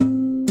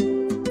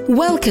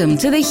Welcome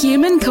to the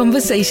Human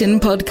Conversation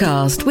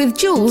podcast with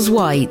Jules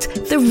White,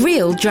 the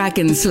real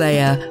dragon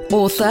slayer,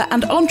 author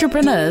and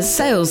entrepreneur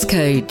sales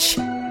coach.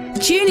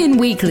 Tune in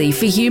weekly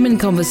for human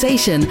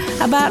conversation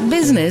about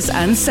business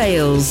and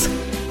sales.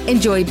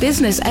 Enjoy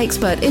business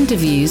expert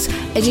interviews,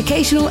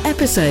 educational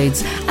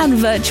episodes, and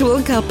virtual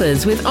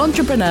cuppers with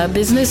entrepreneur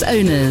business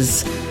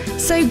owners.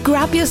 So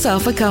grab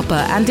yourself a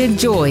cuppa and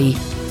enjoy.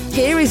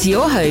 Here is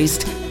your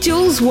host,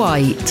 Jules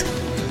White.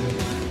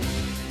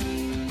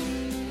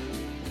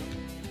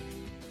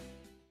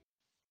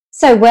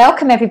 So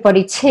welcome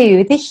everybody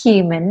to the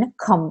Human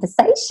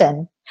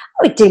Conversation.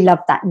 I do love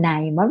that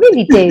name. I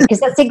really do, because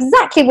that's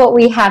exactly what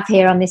we have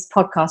here on this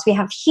podcast. We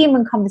have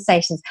human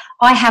conversations.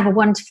 I have a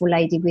wonderful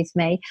lady with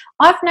me.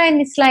 I've known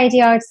this lady,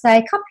 I would say,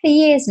 a couple of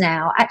years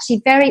now.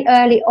 Actually, very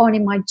early on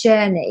in my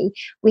journey,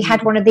 we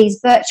had one of these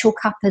virtual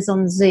cuppers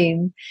on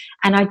Zoom,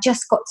 and I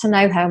just got to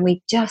know her, and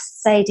we just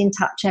stayed in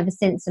touch ever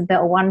since and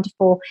built a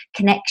wonderful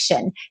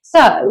connection.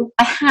 So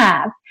I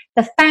have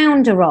the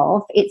founder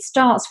of It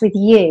Starts With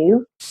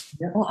You.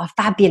 Yeah. What a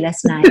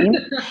fabulous name.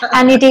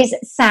 And it is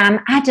Sam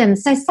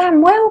Adams. So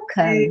Sam,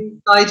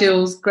 welcome. Hi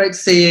Jules, great to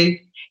see you.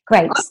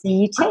 Great to see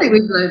you too. I think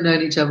we've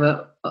known each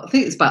other, I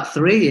think it's about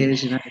 3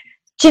 years, you know.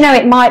 Do you know,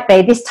 it might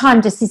be. This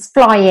time just is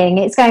flying.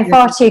 It's going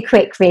far too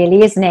quick,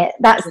 really, isn't it?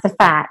 That's the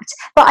fact.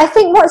 But I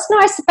think what's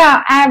nice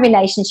about our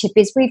relationship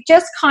is we've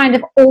just kind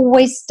of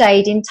always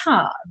stayed in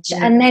touch.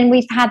 Yeah. And then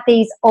we've had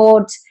these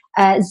odd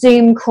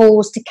Zoom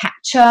calls to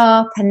catch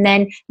up,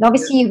 and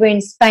obviously you were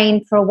in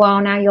Spain for a while.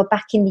 Now you're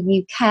back in the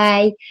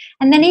UK,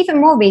 and then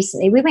even more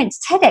recently we went to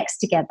TEDx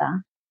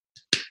together.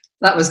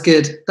 That was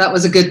good. That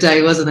was a good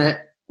day, wasn't it?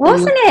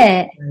 Wasn't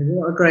it?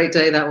 What a great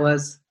day that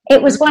was.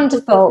 It was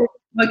wonderful.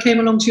 I came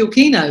along to your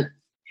keynote.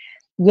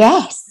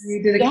 Yes.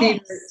 You did a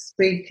keynote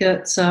speak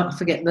at I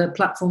forget the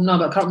platform now,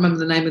 but I can't remember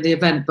the name of the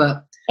event,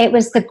 but it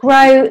was the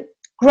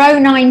Grow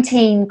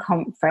 19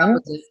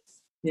 conference.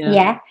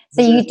 Yeah.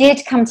 So you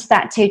did come to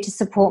that too, to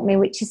support me,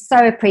 which is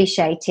so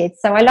appreciated.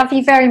 So I love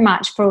you very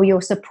much for all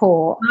your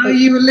support. No,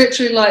 you were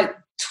literally like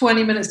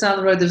 20 minutes down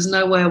the road. There was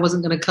no way I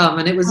wasn't going to come,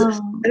 and it was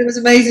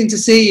amazing to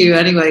see you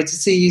anyway, to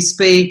see you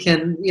speak,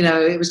 and you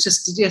know, it was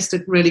just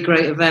a really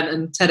great event.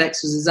 And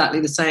TEDx was exactly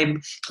the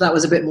same. That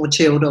was a bit more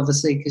chilled,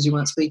 obviously, because you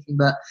weren't speaking,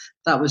 but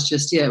that was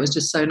just it was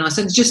just so nice.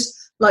 And just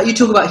like you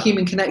talk about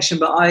human connection,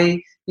 but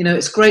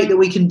it's great that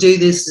we can do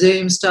this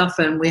Zoom stuff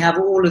and we have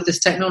all of this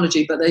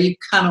technology, but you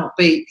cannot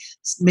beat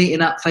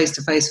meeting up face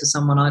to face with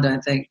someone, I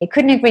don't think. I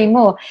couldn't agree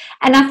more.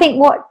 And I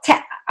think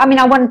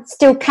I want to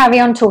still carry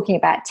on talking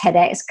about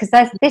TEDx,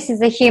 because this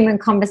is a human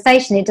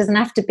conversation. It doesn't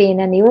have to be in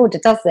any order,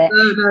 does it?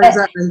 No,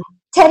 exactly.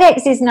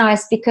 TEDx is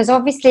nice because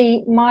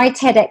obviously my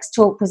TEDx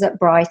talk was at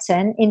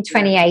Brighton in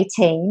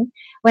 2018.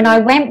 When I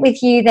went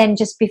with you then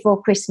just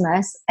before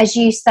Christmas, as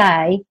you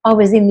say, I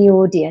was in the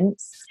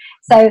audience.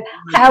 So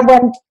how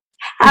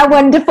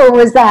wonderful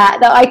was that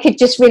I could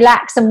just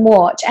relax and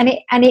watch, and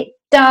it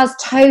does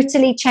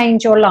totally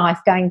change your life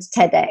going to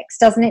TEDx,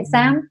 doesn't it,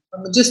 Sam?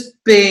 Just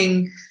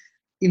being,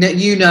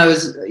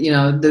 as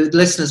the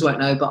listeners won't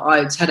know, but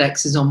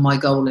TEDx is on my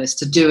goal list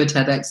to do a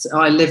TEDx.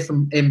 I live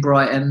in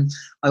Brighton.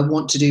 I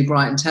want to do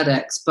Brighton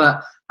TEDx,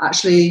 but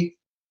actually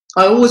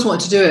I always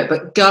wanted to do it,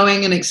 but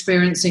going and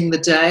experiencing the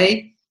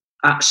day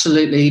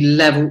absolutely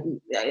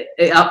level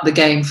it up the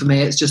game for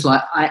me. It's just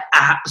like, I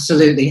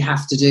absolutely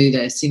have to do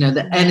this.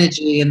 The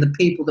energy and the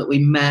people that we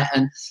met,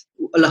 and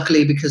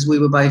luckily because we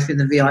were both in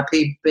the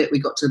VIP bit, we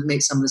got to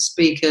meet some of the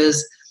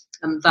speakers,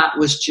 and that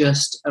was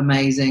just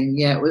amazing.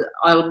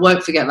 I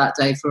won't forget that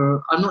day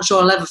I'm not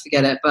sure I'll ever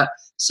forget it, but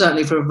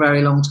certainly for a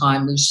very long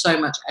time. There's so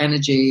much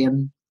energy,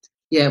 and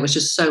it was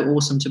just so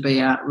awesome to be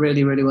at.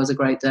 Really, really was a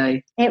great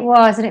day. It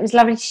was, and it was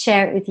lovely to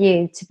share it with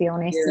you, to be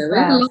honest, as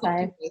well.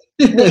 So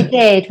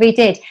we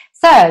did.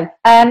 So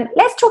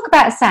let's talk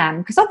about Sam,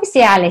 because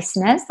obviously our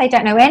listeners, they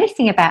don't know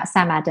anything about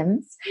Sam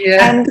Adams.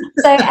 Yeah.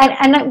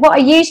 And what I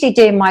usually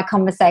do in my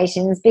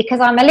conversations, because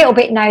I'm a little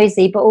bit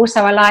nosy, but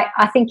also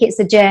I think it's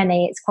a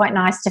journey. It's quite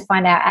nice to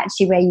find out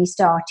actually where you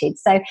started.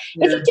 So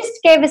if you just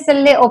give us a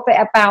little bit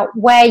about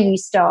where you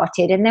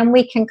started, and then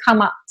we can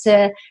come up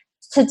to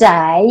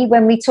today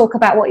when we talk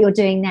about what you're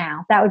doing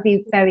now. That would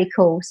be very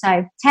cool.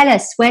 So tell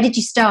us, where did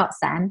you start,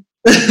 Sam?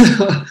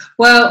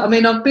 Well,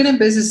 I've been in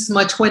business, this is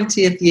my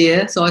 20th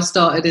year, so I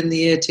started in the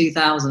year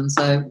 2000,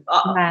 so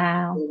wow,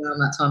 around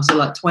that time, so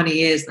like 20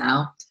 years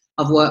now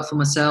I've worked for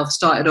myself.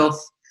 Started off,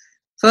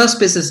 first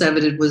business I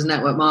ever did was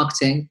network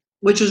marketing,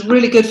 which was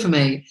really good for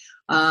me.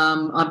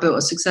 I built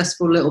a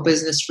successful little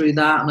business through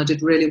that, and I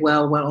did really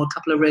well, went on a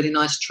couple of really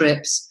nice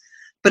trips.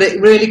 But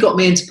it really got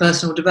me into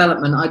personal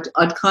development.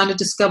 I'd kind of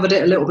discovered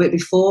it a little bit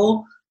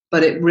before,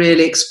 but it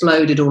really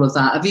exploded all of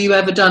that. Have you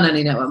ever done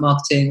any network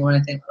marketing or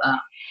anything like that?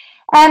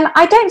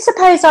 I don't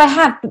suppose I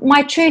have.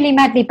 My Truly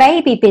Madly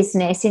Baby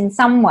business, in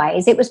some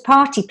ways, it was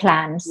Party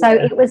Plan. So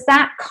it was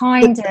that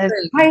kind of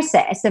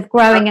process of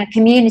growing a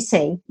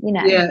community,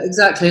 Yeah,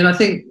 exactly. And I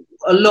think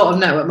a lot of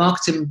network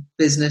marketing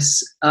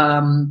business,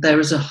 there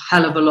is a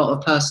hell of a lot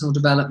of personal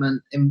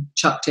development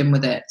chucked in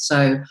with it.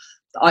 So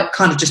I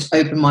kind of just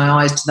opened my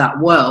eyes to that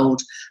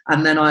world.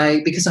 And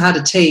then because I had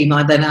a team,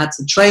 I then had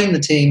to train the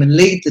team and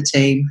lead the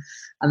team.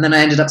 And then I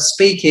ended up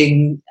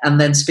speaking at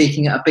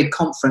a big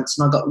conference,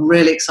 and I got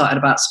really excited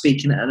about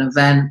speaking at an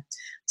event.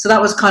 So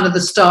that was kind of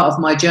the start of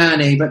my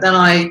journey. But then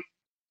I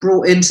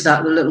brought into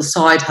that the little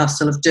side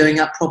hustle of doing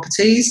up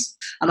properties.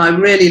 And I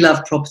really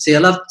love property. I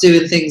love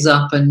doing things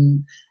up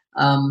and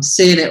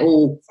seeing it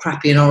all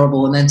crappy and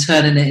horrible and then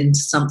turning it into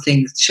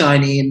something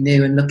shiny and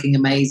new and looking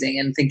amazing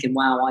and thinking,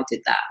 wow, I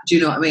did that. Do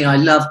you know what I mean? I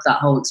loved that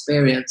whole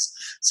experience.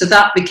 So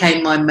that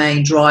became my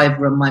main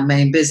driver and my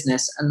main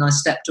business. And I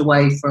stepped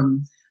away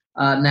from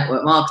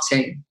network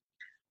marketing.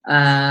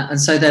 And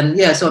so then,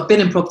 so I've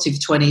been in property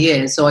for 20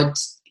 years. So I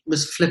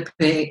was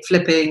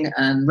flipping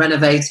and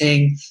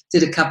renovating,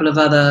 did a couple of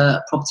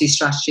other property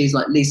strategies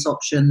like lease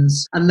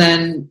options. And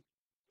then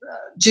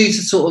due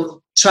to sort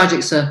of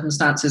tragic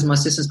circumstances, my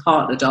sister's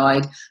partner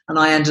died, and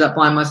I ended up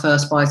buying my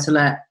first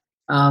buy-to-let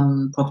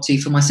property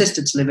for my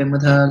sister to live in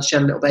with her. She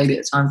had a little baby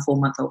at the time,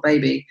 4-month-old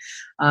baby.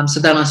 So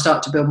then I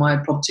started to build my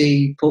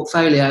property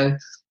portfolio,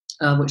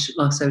 which,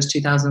 like I said, was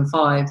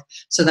 2005.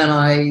 So then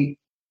I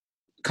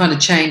kind of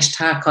changed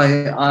tack.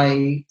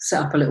 I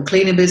set up a little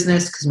cleaning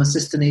business because my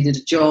sister needed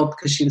a job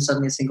because she was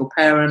suddenly a single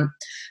parent.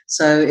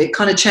 So it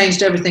kind of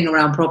changed everything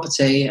around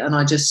property, and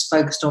I just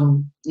focused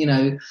on,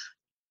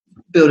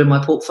 building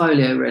my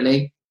portfolio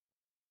really.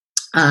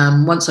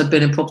 Once I'd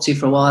been in property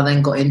for a while, I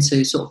then got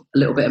into sort of a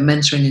little bit of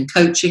mentoring and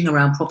coaching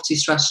around property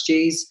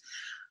strategies.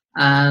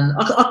 And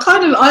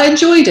I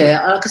enjoyed it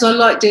because I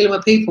like dealing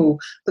with people.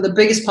 But the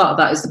biggest part of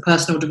that is the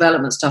personal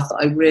development stuff that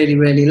I really,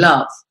 really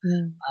love.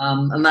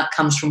 And that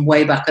comes from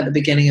way back at the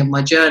beginning of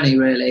my journey,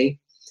 really.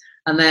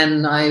 And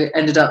then I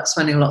ended up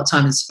spending a lot of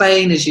time in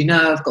Spain. As you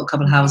know, I've got a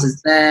couple of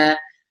houses there.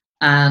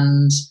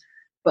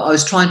 But I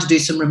was trying to do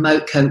some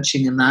remote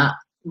coaching in that.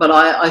 But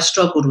I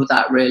struggled with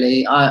that,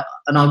 really.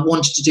 And I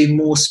wanted to do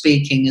more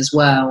speaking as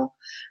well.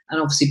 And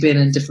obviously being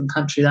in a different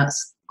country,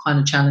 that's kind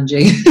of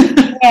challenging.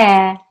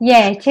 Yeah,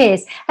 it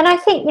is. And I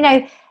think,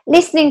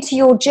 listening to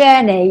your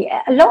journey,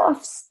 a lot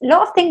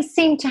of things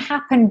seem to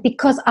happen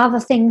because other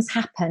things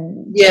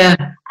happen. Yeah.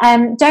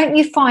 Don't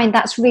you find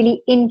that's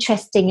really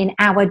interesting in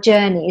our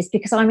journeys?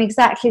 Because I'm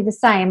exactly the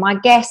same. I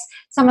guess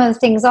some of the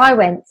things I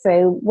went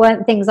through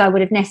weren't things I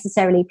would have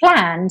necessarily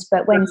planned,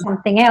 but when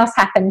something else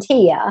happened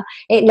here,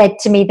 it led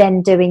to me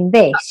then doing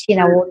this,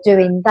 or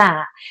doing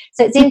that.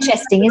 So it's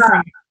interesting, isn't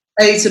it?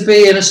 A to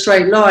B in a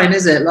straight line,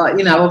 is it? Like,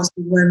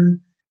 obviously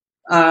when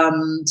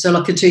so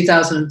like in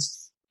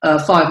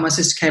 2005, my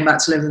sister came back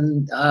to live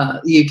in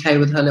the UK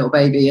with her little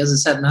baby, as I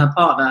said, and her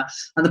partner.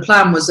 And the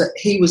plan was that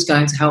he was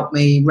going to help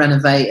me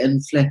renovate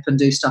and flip and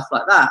do stuff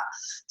like that.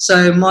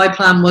 So my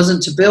plan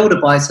wasn't to build a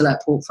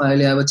buy-to-let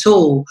portfolio at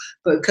all,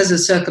 but because of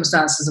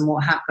circumstances and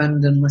what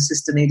happened, and my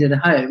sister needed a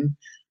home,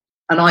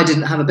 and I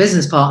didn't have a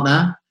business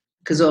partner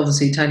because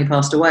obviously Tony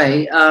passed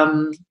away.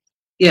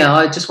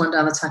 I just went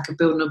down the tack of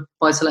building a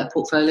buy-to-let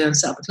portfolio and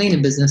set up a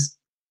cleaning business.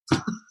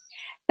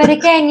 But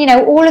again,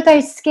 all of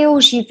those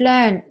skills you've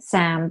learned,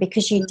 Sam,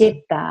 because you did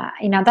that,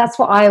 that's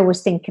what I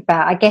always think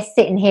about. I guess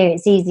sitting here,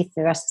 it's easy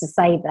for us to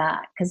say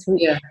that because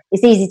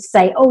it's easy to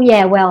say, oh,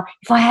 yeah, well,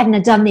 if I hadn't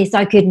have done this,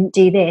 I couldn't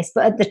do this.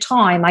 But at the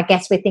time, I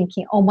guess we're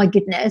thinking, oh, my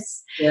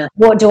goodness,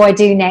 what do I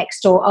do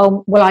next? Or,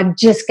 oh, well, I'm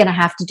just going to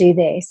have to do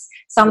this.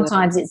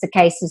 Sometimes it's a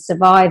case of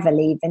survival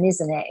even,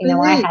 isn't it?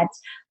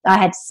 I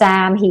had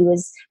Sam, he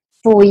was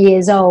 4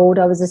 years old.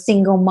 I was a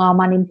single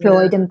mum,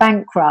 unemployed and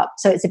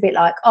bankrupt. So it's a bit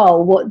like,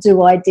 oh, what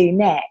do I do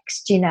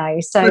next?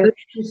 So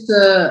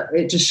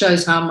it just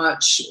shows how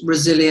much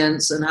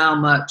resilience and how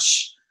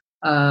much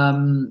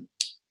one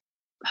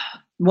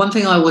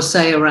thing I always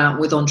say around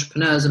with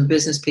entrepreneurs and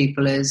business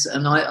people is,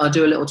 and I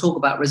do a little talk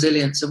about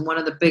resilience, and one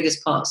of the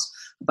biggest parts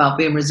about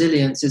being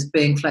resilient is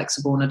being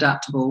flexible and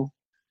adaptable.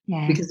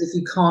 Yeah. Because if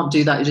you can't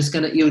do that,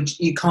 you're just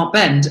you can't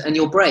bend and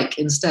you'll break.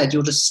 Instead,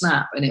 you'll just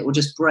snap and it will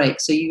just break.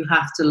 So you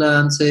have to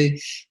learn to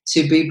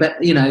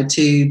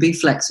be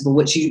flexible,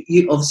 which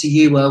you obviously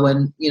you were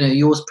when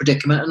yours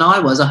predicament, and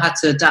I had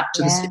to adapt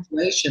to the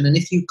situation. And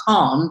if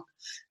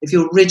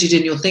you're rigid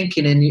in your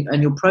thinking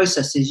and your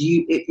processes,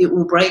 it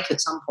will break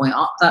at some point.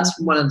 That's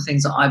one of the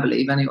things that I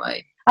believe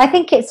anyway. I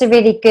think it's a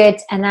really good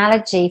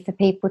analogy for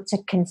people to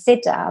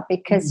consider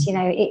because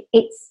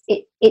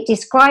it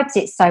describes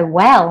it so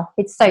well.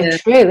 It's so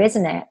true,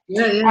 isn't it?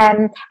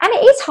 And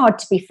it is hard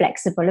to be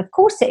flexible. Of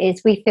course it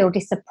is. We feel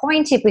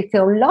disappointed, we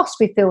feel lost,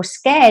 we feel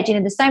scared.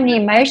 There's so many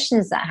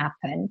emotions that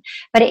happen,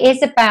 but it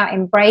is about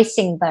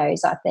embracing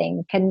those, I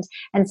think, and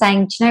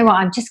saying, do you know what,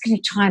 I'm just going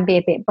to try and be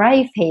a bit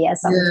brave here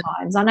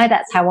sometimes. I know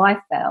that's how I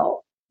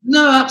felt.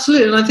 No,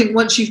 absolutely. And I think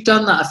once you've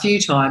done that a few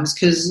times,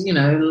 because,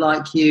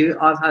 like you,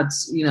 I've had,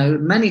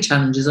 many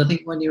challenges. I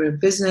think when you're in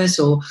business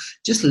or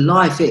just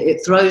life,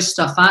 it throws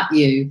stuff at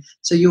you.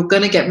 So you're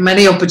going to get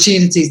many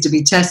opportunities to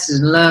be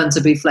tested and learn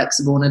to be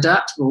flexible and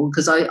adaptable.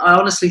 Because I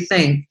honestly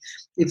think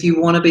if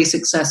you want to be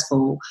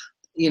successful,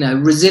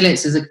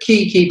 resilience is a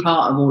key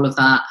part of all of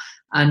that.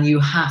 And you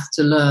have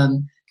to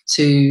learn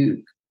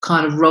to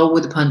kind of roll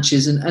with the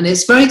punches. And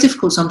it's very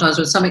difficult sometimes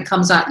when something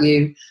comes at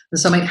you and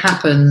something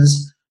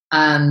happens.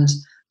 And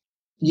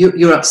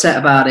you're upset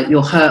about it,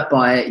 you're hurt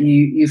by it,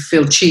 you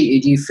feel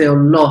cheated, you feel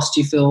lost,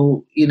 you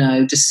feel,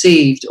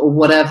 deceived or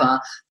whatever,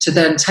 to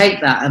then take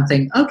that and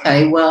think,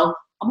 okay, well,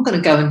 I'm going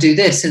to go and do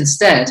this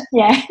instead.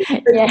 Yeah.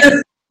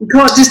 You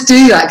can't just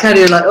do that, can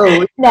you? Like,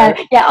 oh no,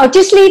 yeah, I'll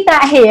just leave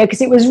that here because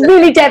it was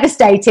really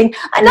devastating,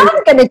 and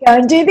I'm going to go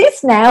and do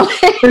this now.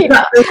 There's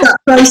that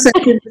process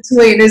in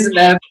between, isn't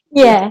there?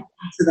 Yeah.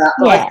 To that.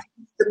 But I think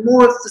the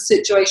more of the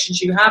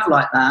situations you have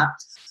like that,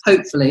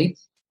 hopefully,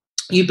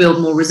 you build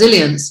more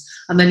resilience,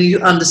 and then you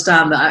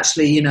understand that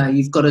actually,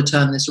 you've got to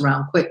turn this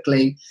around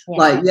quickly. Yeah.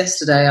 Like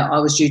yesterday, I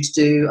was due to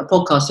do a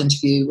podcast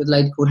interview with a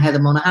lady called Heather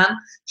Monahan.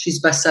 She's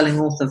a best-selling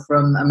author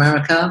from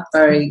America,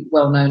 very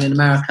well-known in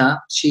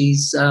America.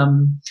 She's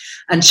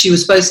and she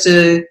was supposed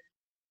to.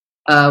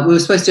 We were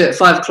supposed to do it at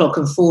 5:00,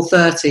 and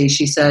 4:30.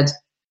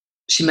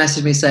 She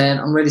messaged me saying,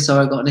 "I'm really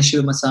sorry, I got an issue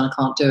with my son. I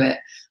can't do it."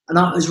 And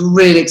I was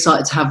really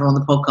excited to have her on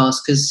the podcast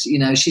because,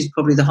 she's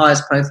probably the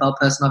highest profile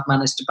person I've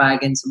managed to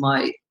bag into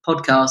my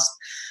podcast.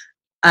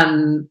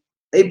 And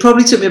it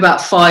probably took me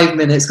about 5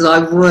 minutes because I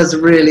was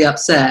really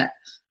upset.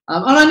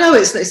 And I know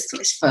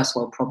it's first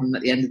world problem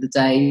at the end of the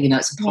day.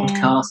 It's a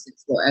podcast,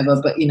 it's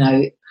whatever.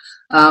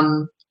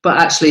 But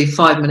actually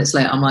 5 minutes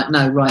later, I'm like,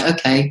 no, right,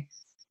 okay.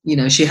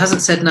 She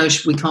hasn't said no,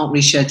 we can't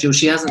reschedule.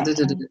 She hasn't, do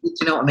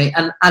you know what I mean?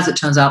 And as it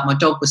turns out, my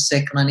dog was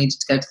sick and I needed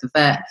to go to the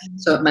vet.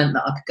 So it meant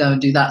that I could go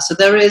and do that. So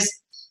there is,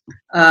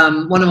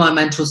 one of my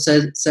mentors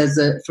says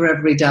that for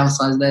every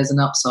downside, there's an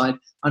upside.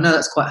 I know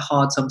that's quite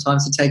hard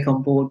sometimes to take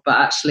on board, but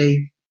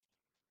actually,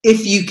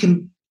 if you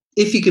can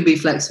be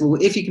flexible,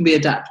 if you can be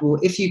adaptable,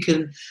 if you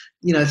can,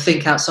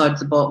 think outside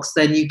the box,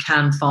 then you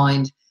can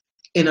find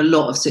in a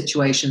lot of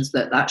situations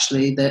that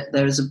actually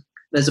there's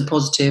a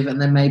positive and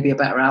there may be a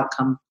better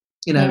outcome.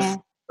 And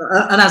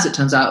as it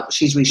turns out,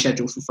 she's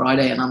rescheduled for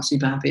Friday, and I'm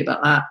super happy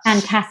about that.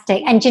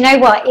 Fantastic. And do you know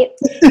what?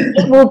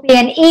 It will be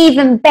an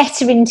even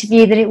better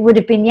interview than it would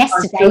have been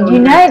yesterday. You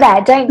know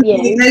that, don't you?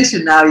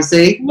 Communication now, you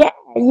see. Yeah,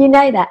 you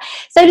know that.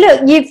 So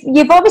look,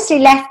 you've obviously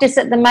left us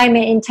at the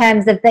moment in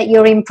terms of that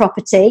you're in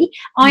property.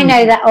 I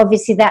know that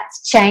obviously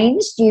that's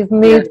changed. You've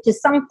moved to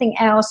something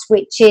else,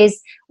 which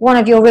is one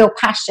of your real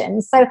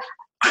passions. So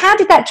how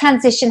did that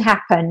transition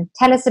happen?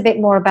 Tell us a bit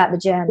more about the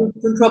journey.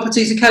 From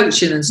property to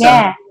coaching and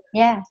stuff.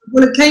 Yeah.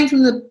 Well, it came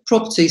from the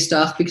property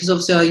stuff because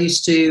obviously I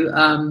used to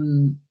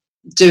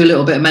do a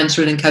little bit of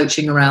mentoring and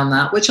coaching around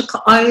that, which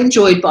I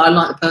enjoyed, but I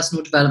like the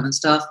personal development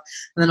stuff.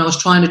 And then I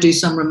was trying to do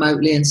some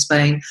remotely in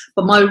Spain.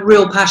 But my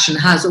real passion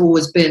has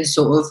always been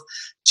sort of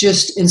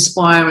just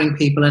inspiring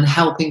people and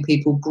helping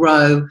people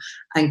grow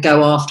and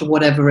go after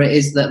whatever it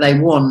is that they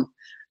want.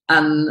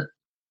 And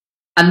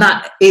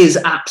that is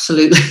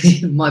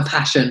absolutely my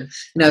passion.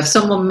 If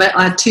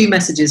I had 2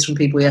 messages from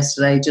people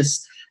yesterday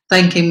just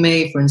thanking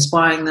me for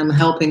inspiring them,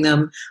 helping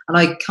them. And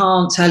I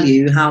can't tell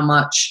you how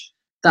much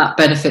that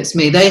benefits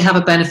me. They have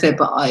a benefit,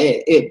 but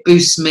it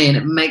boosts me and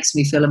it makes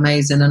me feel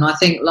amazing. And I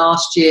think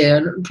last year,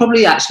 and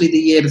probably actually the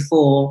year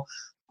before,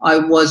 I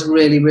was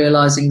really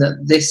realizing that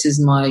this is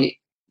my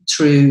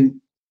true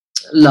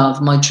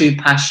love, my true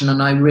passion,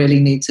 and I really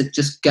need to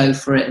just go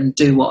for it and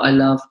do what I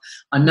love.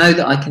 I know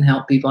that I can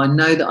help people. I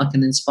know that I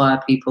can inspire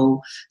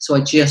people. So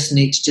I just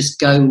need to just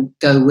go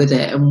with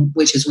it, and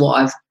which is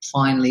what I've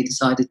finally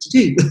decided to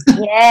do.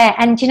 Yeah,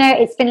 and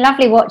it's been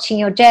lovely watching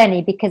your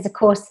journey because, of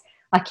course,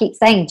 I keep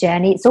saying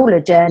journey. It's all a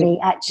journey,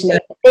 actually.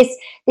 Yeah.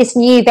 This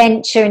new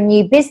venture and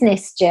new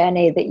business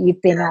journey that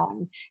you've been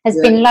on has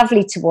been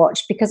lovely to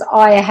watch because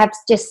I have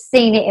just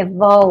seen it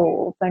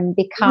evolve and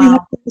become. We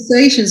had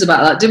conversations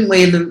about that, didn't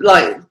we?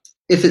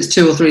 If it's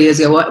 2 or 3 years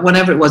ago,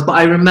 whenever it was. But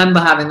I remember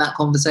having that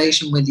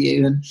conversation with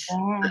you and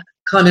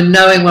kind of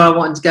knowing where I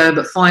wanted to go,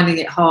 but finding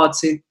it hard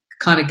to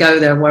kind of go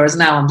there. Whereas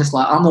now I'm just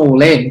like, I'm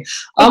all in.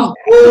 I'm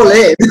all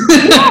in.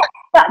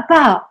 But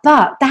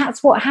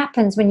that's what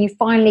happens when you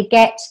finally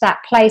get to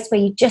that place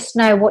where you just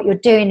know what you're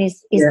doing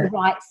is the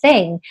right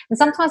thing. And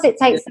sometimes it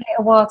takes a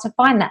little while to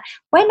find that.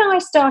 When I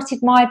started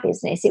my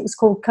business, it was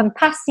called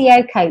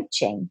Compassio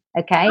Coaching.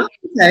 Okay.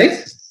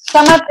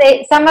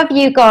 Some of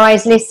you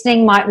guys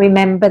listening might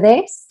remember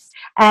this.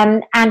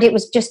 And it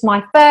was just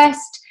my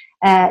first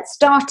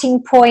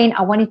starting point.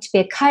 I wanted to be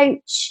a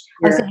coach.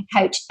 I was going to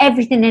coach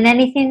everything and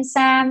anything,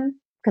 Sam.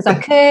 Because I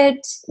could,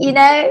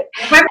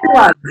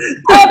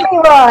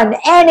 everyone,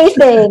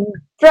 anything,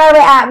 throw it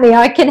at me,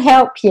 I can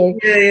help you.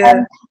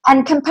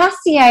 And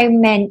Compassio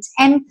meant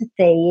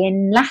empathy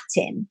in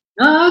Latin.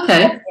 Oh,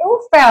 okay. It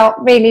all felt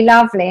really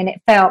lovely and it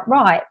felt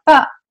right.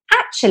 But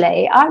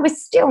actually, I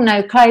was still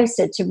no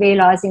closer to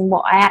realising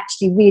what I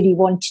actually really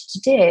wanted to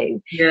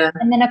do. Yeah.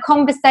 And then a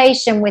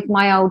conversation with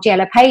my old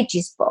Yellow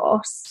Pages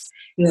boss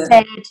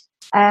said,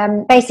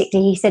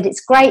 basically, he said,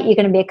 it's great you're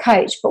going to be a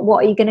coach, but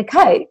what are you going to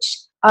coach?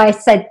 I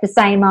said the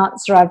same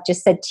answer I've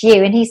just said to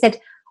you. And he said,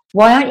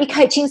 why aren't you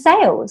coaching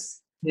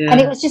sales? Yeah. And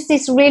it was just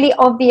this really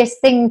obvious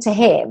thing to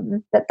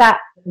him that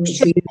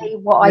should be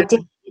what I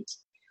did.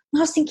 And I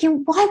was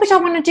thinking, why would I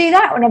want to do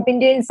that when I've been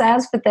doing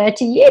sales for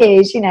 30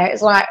 years?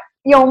 It's like,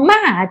 you're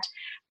mad.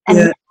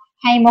 And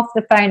came off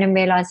the phone and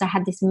realised I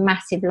had this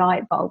massive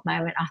light bulb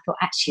moment. I thought,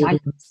 actually, I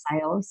love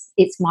sales.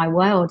 It's my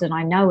world and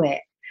I know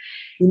it.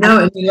 You know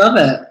it and you love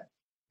it.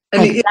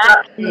 And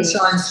exactly. it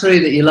shines through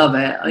that you love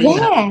it.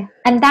 Yeah,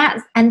 and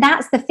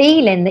that's the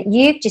feeling that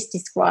you've just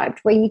described,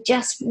 where you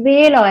just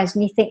realise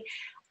and you think,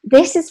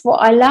 this is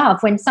what I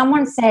love. When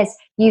someone says,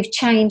 you've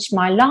changed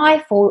my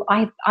life, or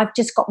I've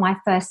just got my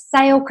first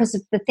sale because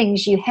of the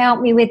things you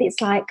helped me with, it's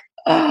like,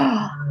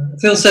 oh. It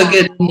feels so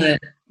good, doesn't it?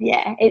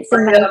 Yeah, it's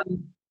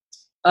amazing.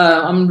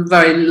 I'm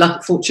very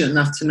fortunate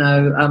enough to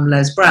know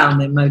Les Brown,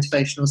 the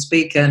motivational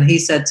speaker, and he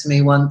said to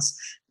me once,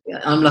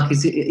 I'm lucky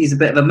he's a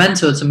bit of a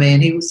mentor to me,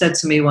 and he said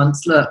to me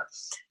once, look,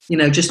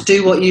 just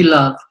do what you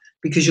love,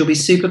 because you'll be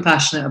super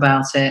passionate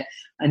about it,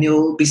 and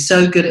you'll be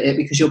so good at it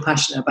because you're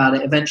passionate about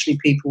it. Eventually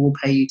people will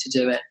pay you to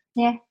do it.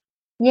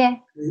 Yeah,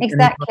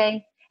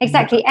 exactly.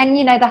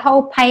 And the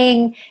whole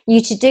paying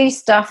you to do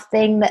stuff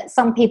thing that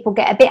some people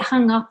get a bit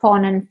hung up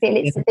on and feel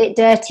it's a bit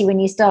dirty when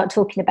you start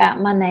talking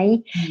about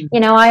money.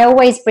 I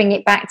always bring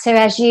it back to,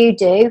 as you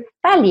do,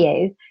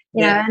 value.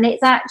 And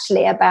it's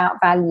actually about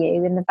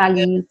value and the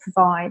value you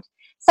provide.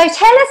 So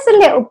tell us a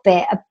little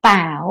bit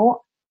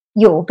about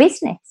your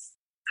business.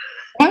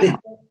 The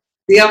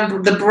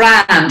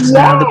brand.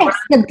 Yes,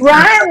 the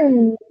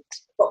brand.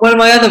 One of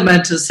my other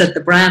mentors said the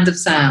brand of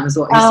Sam is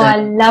what he said. I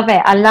love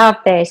it. I love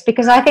this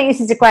because I think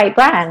this is a great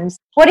brand.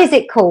 What is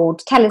it called?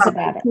 Tell us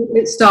about it.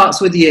 It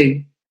starts with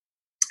you.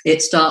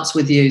 It starts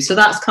with you. So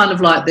that's kind of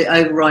like the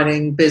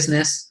overriding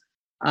business,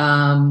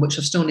 which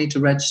I still need to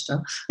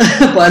register,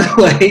 by the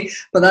way,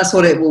 but that's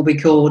what it will be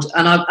called.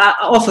 And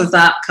off of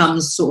that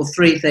comes sort of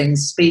three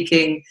things: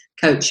 speaking,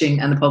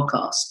 coaching, and the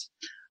podcast.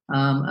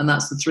 And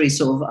that's the three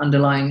sort of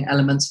underlying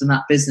elements in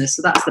that business.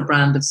 So that's the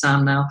brand of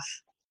Sam now.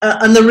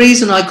 And the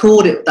reason I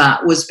called it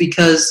that was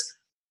because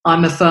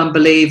I'm a firm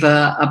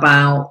believer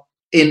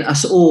in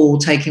us all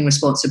taking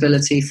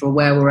responsibility for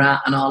where we're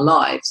at in our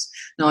lives.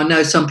 Now, I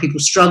know some people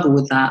struggle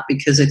with that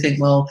because they think,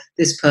 well,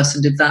 this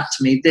person did that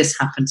to me, this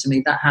happened to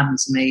me, that happened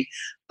to me.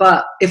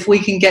 But if we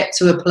can get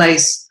to a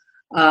place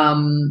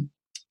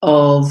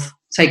of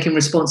taking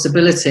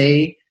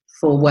responsibility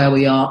for where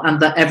we are, and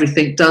that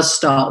everything does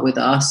start with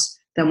us,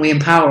 then we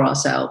empower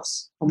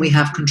ourselves and we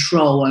have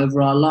control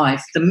over our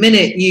life. The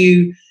minute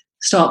you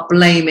start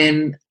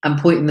blaming and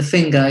pointing the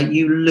finger,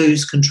 you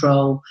lose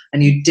control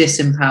and you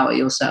disempower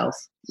yourself.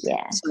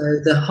 Yeah. So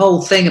the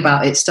whole thing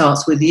about it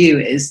starts with you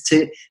is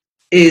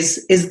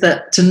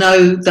that to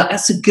know that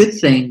that's a good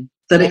thing,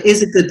 that it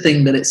is a good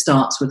thing that it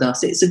starts with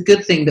us. It's a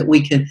good thing that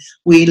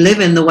we live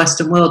in the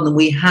Western world and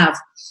we have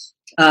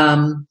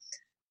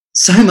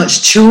so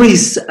much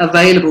choice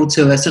available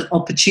to us and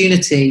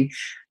opportunity.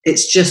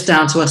 It's just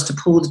down to us to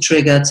pull the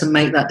trigger, to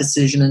make that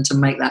decision and to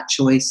make that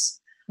choice.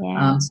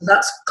 Yeah. So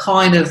that's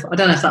kind of, I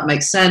don't know if that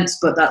makes sense,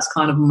 but that's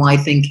kind of my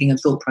thinking and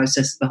thought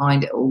process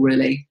behind it all,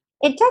 really.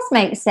 It does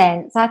make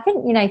sense. I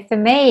think, for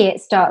me,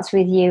 it starts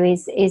with you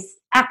is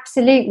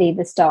absolutely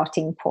the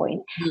starting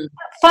point.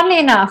 Funnily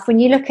enough, when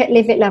you look at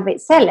Live It, Love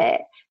It, Sell It,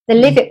 the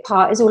Live It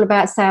part is all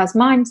about sales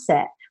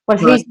mindset. Well,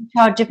 who's in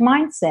charge of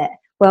mindset?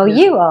 Well,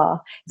 you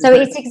are. So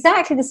it's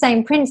exactly the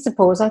same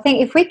principles. I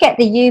think if we get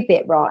the you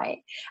bit right,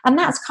 and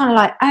that's kind of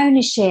like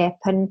ownership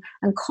and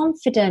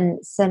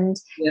confidence and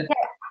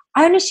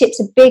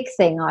ownership's a big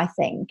thing, I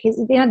think.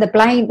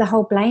 The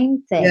whole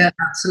blame thing. Yeah,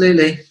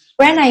 absolutely.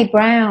 Brené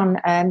Brown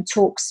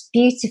talks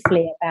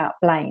beautifully about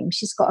blame.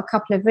 She's got a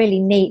couple of really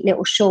neat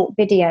little short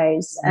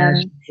videos.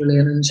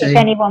 Brilliant, if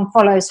anyone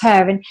follows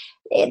her, and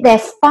they're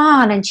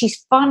fun and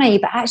she's funny,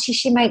 but actually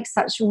she makes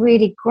such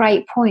really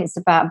great points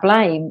about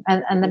blame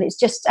and that it's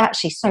just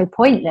actually so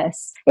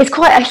pointless. It's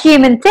quite a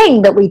human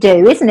thing that we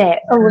do, isn't it?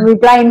 Or when we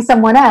blame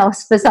someone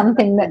else for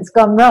something that's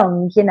gone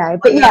wrong,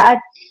 But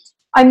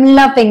I'm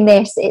loving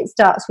this. It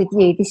starts with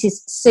you. This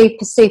is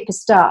super, super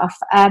stuff.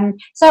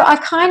 So I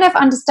kind of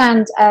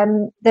understand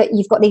that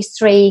you've got these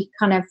three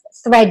kind of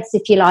threads,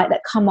 if you like,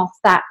 that come off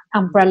that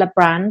umbrella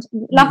brand.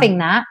 Loving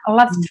that. I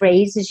love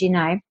threes, as you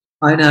know.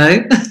 I know.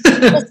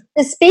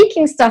 The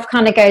speaking stuff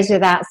kind of goes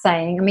without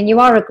saying. I mean, you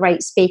are a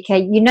great speaker.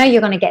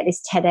 You're going to get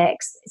this TEDx.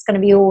 It's going to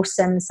be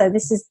awesome. So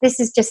this is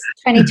just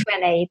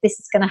 2020. This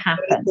is going to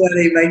happen.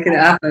 2020, making it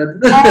happen.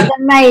 It's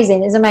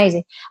amazing. It's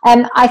amazing.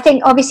 I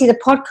think obviously the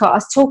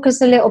podcast. Talk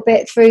us a little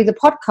bit through the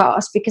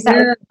podcast, because that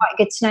would be quite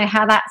good to know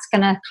how that's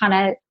going to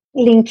kind of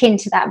link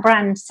into that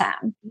brand,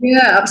 Sam.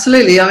 Yeah,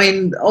 absolutely. I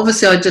mean,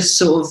 obviously, I just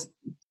sort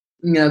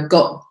of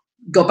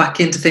got back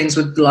into things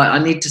with, like, I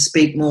need to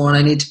speak more and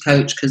I need to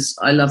coach because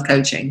I love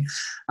coaching.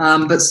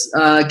 But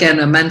again,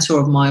 a mentor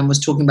of mine was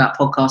talking about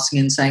podcasting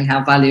and saying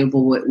how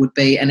valuable it would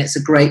be. And it's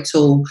a great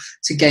tool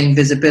to gain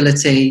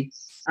visibility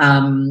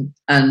and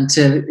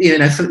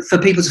to, for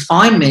people to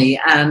find me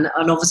and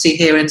obviously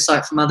hear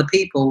insight from other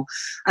people.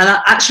 And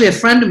actually a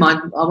friend of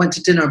mine, I went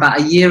to dinner about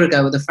a year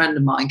ago with a friend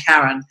of mine,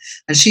 Karen,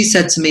 and she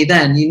said to me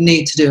then, you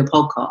need to do a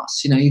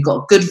podcast. You've got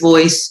a good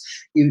voice.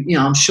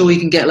 I'm sure you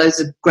can get loads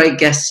of great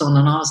guests on.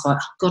 And I was like,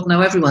 oh, God,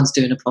 no, everyone's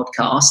doing a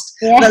podcast.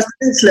 Yeah.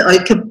 I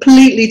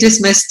completely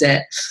dismissed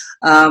it.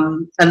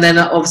 And then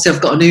obviously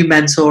I've got a new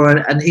mentor,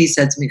 and he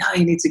said to me, "Oh,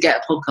 you need to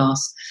get a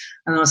podcast."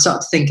 And I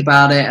started to think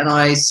about it, and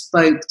I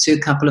spoke to a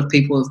couple of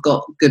people who've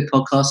got good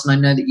podcasts, and I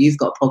know that you've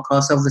got a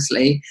podcast,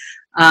 obviously.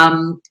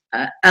 And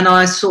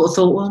I sort of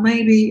thought, well,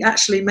 maybe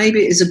it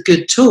is a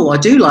good tool. I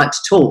do like to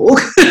talk,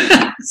 so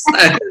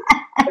I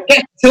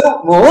get to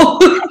talk more.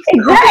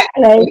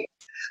 Exactly.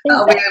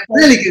 That'll be a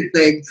really good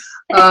thing.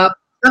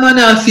 And I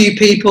know a few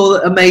people,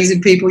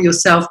 amazing people,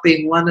 yourself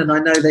being one, and I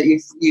know that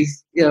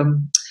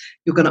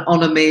you're going to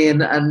honour me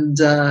and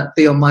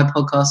be on my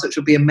podcast, which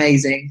will be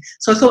amazing.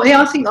 So I thought,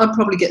 I think I'd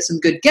probably get some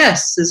good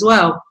guests as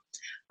well.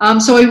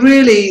 So I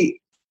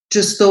really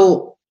just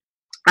thought,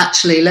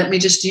 actually, let me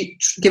just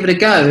give it a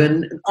go.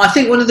 And I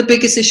think one of the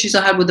biggest issues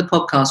I had with the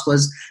podcast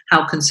was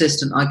how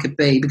consistent I could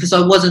be, because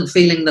I wasn't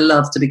feeling the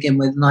love to begin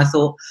with. And I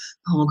thought,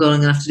 oh my God, I'm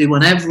going to have to do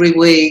one every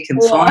week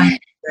and find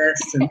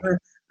this.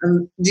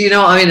 And do you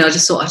know what I mean? I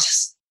just thought,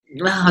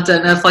 I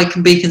don't know if I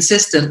can be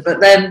consistent. But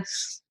then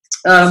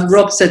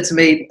Rob said to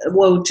me,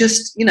 well,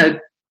 just,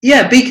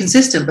 be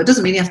consistent, but it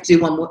doesn't mean you have to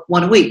do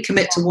one a week.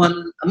 Commit to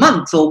one a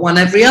month or one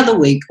every other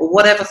week or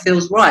whatever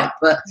feels right.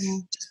 But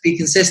just be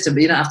consistent,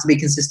 but you don't have to be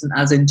consistent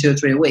as in 2 or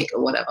 3 a week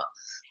or whatever.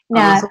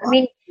 No, I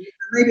mean,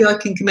 maybe I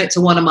can commit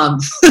to one a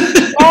month.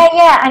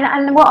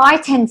 And what I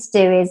tend to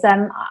do is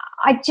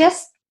I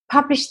just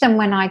publish them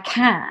when I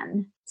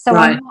can. So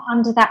I'm not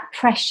under that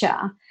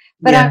pressure,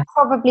 but I'm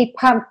probably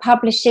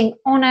publishing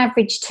on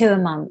average 2 a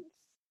month.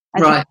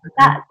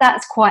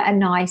 That's quite a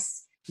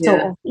nice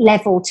sort of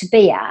level to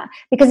be at,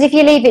 because if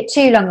you leave it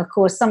too long, of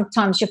course,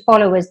 sometimes your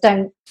followers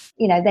don't,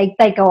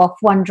 they go off,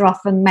 wander off,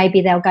 and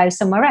maybe they'll go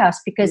somewhere else,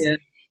 because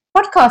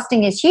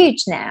podcasting is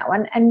huge now.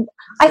 And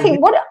I think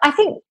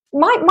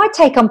my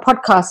take on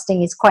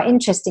podcasting is quite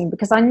interesting,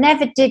 because I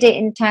never did it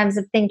in terms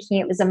of thinking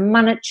it was a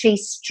monetary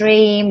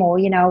stream or,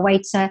 a way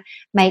to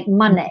make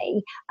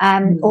money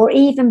or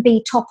even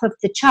be top of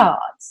the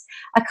charts.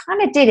 I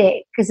kind of did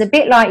it because, a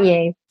bit like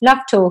you, love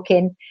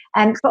talking,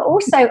 but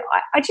also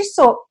I just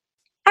thought,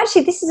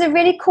 actually, this is a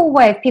really cool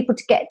way of people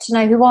to get to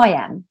know who I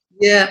am.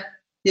 Yeah.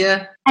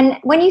 And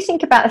when you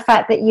think about the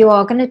fact that you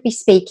are going to be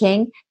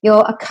speaking,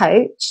 you're a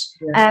coach,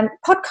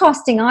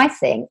 podcasting, I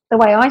think, the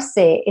way I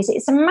see it, is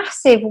it's a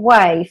massive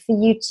way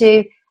for you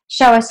to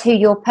show us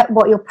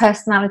what your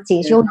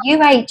personality is, your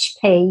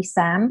UHP,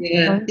 Sam.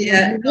 Human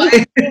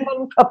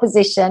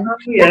proposition.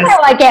 That's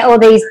how I get all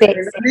these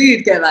bits. I knew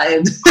you'd get that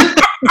in.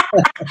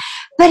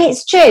 But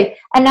it's true.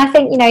 And I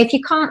think, if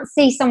you can't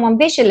see someone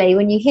visually,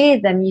 when you hear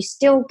them, you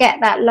still get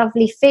that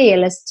lovely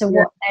feel as to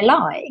what they're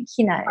like,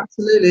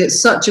 Absolutely.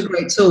 It's such a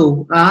great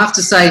tool. I have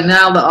to say,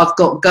 now that I've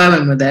got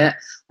going with it,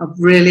 I'm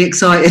really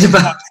excited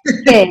about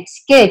it.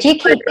 Good. You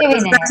keep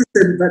doing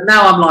it. But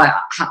now I'm like,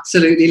 I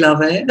absolutely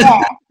love it.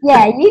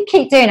 Yeah, you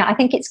keep doing it. I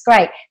think it's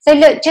great. So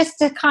look, just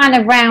to kind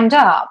of round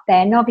up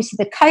then,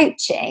 obviously the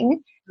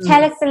coaching,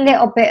 tell us a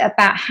little bit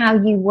about how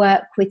you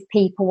work with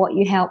people, what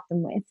you help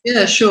them with.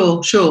 Yeah,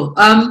 sure.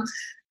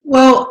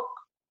 Well,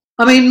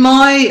 I mean,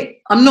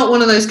 I'm not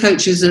one of those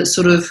coaches that's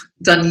sort of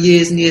done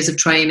years and years of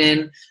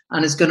training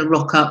and is going to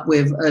rock up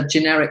with a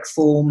generic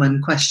form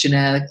and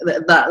questionnaire.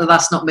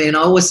 That's not me. And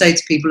I always say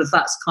to people, if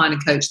that's the kind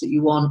of coach that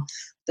you want,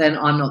 then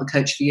I'm not the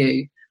coach for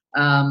you.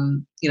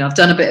 I've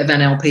done a bit of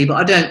NLP, but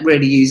I don't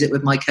really use it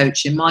with my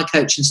coaching. My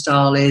coaching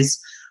style is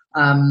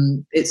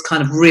it's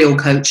kind of real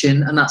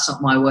coaching, and that's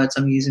not my words.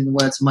 I'm using the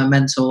words of my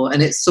mentor,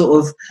 and it's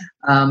sort of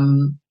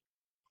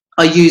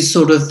I use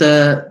sort of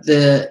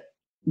the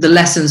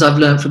lessons I've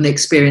learned from the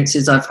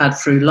experiences I've had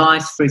through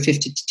life, through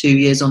 52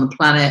 years on the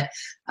planet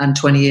and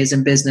 20 years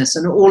in business,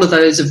 and all of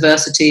those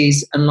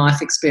adversities and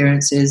life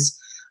experiences.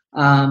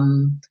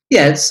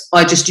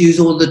 I just use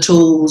all the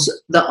tools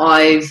that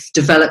I've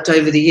developed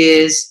over the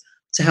years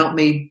to help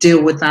me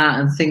deal with that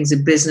and things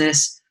in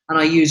business, and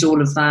I use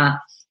all of that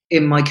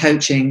in my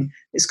coaching.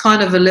 It's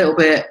kind of a little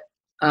bit,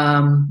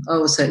 I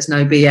would say it's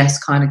no BS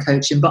kind of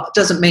coaching, but it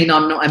doesn't mean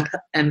I'm not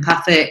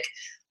empathic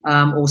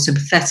or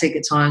sympathetic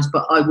at times,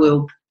 but I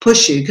will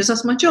push you because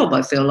that's my job.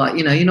 I feel like,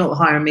 you're not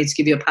hiring me to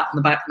give you a pat on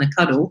the back and a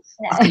cuddle.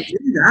 I can do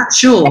that,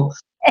 sure.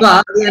 But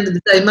at the end of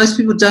the day, most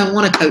people don't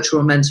want a coach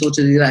or a mentor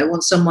to do that. They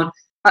want someone,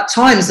 at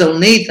times they'll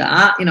need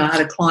that. I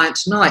had a client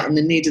tonight and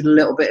they needed a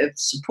little bit of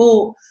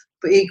support,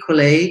 but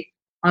equally,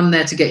 I'm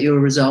there to get you a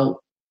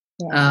result.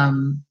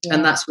 And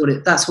that's what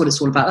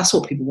it's all about. That's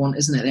what people want,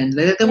 isn't it? At the end of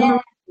the day,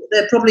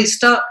 they're probably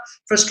stuck,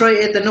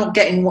 frustrated. They're not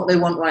getting what they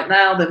want right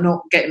now. They're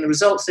not getting the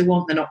results they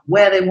want. They're not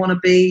where they want to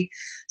be.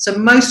 So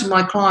most of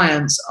my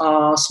clients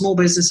are small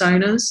business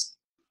owners,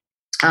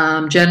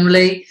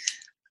 generally,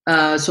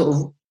 sort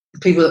of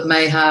people that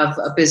may have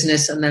a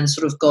business and then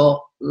sort of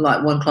got,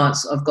 like one client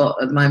I've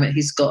got at the moment,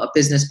 he's got a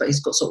business, but he's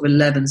got sort of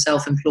 11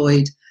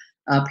 self-employed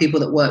people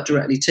that work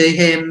directly to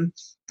him.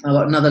 I've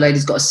got another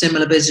lady's got a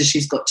similar business.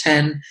 She's got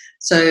 10.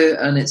 So,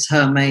 and it's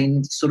her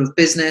main sort of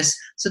business.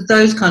 So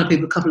those kind of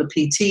people, a couple of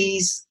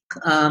PTs,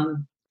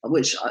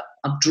 which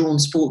I've drawn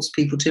sports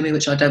people to me,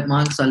 which I don't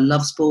mind because I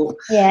love sport.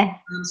 Yeah.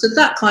 So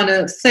that kind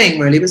of thing,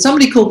 really. But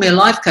somebody called me a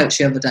life coach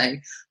the other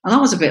day, and I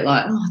was a bit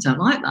like, I don't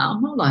like that.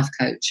 I'm not a life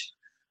coach.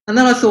 And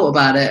then I thought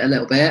about it a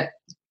little bit,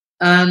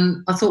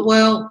 and I thought,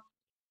 well,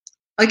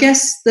 I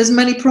guess there's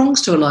many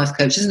prongs to a life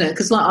coach, isn't it?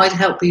 Because like I'd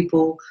help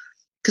people,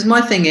 because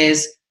my thing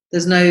is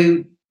there's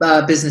no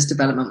business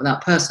development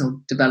without personal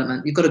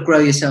development. You've got to grow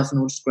yourself in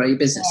order to grow your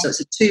business. So it's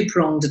a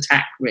two-pronged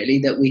attack, really,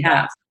 that we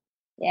have.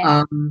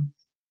 Yeah.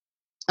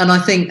 And I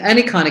think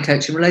any kind of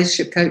coaching,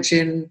 relationship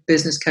coaching,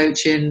 business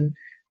coaching,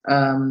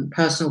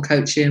 personal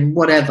coaching,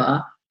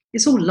 whatever,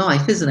 it's all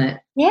life, isn't it?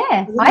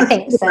 Yeah, I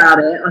think so. About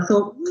it, I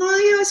thought,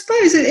 well, yeah, I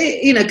suppose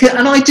it, you know,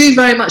 and I do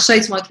very much say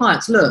to my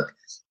clients, look,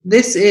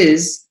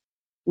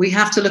 we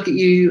have to look at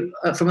you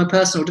from a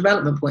personal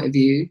development point of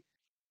view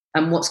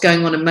and what's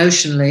going on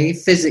emotionally,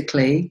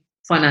 physically,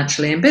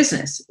 financially, and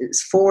business.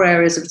 It's 4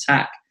 areas of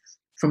attack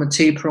from a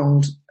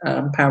two-pronged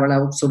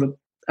parallel sort of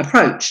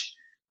approach.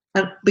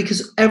 And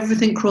because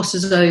everything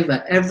crosses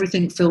over,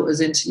 everything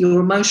filters into your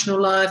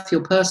emotional life,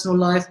 your personal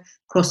life,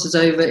 crosses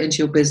over into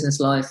your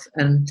business life.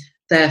 And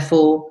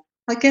therefore,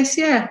 I guess,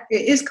 yeah,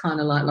 it is kind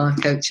of like life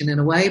coaching in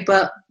a way,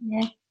 but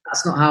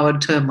that's not how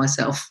I'd term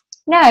myself.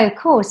 No, of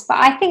course. But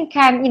I think,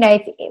 you know,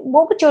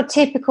 what would your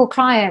typical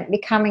client be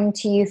coming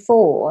to you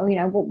for? You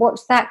know,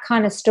 what's that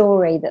kind of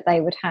story that they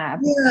would have?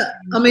 Yeah,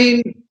 I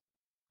mean,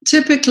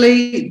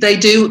 typically they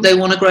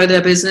want to grow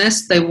their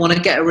business. They want to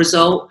get a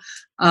result.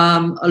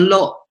 A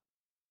lot,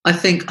 I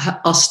think,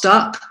 are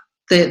stuck.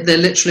 They're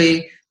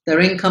literally, their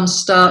income's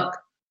stuck.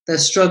 They're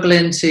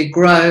struggling to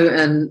grow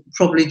and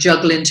probably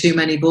juggling too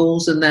many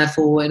balls, and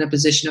therefore in a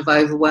position of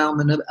overwhelm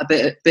and a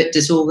bit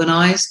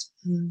disorganised.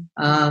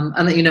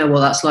 And you know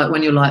what that's like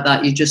when you're like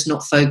that. You're just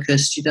not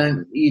focused.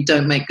 You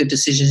don't make good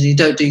decisions. You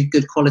don't do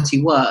good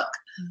quality work.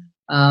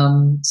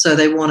 So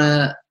they want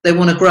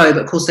to grow,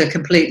 but of course they're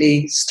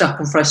completely stuck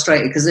and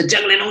frustrated because they're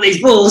juggling all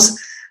these balls,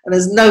 and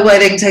there's no way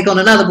they can take on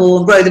another ball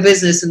and grow the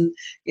business. And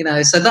you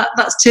know, so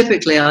that's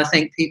typically, I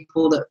think,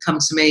 people that come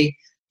to me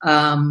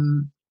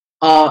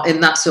are in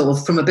that sort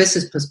of, from a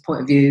business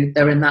point of view,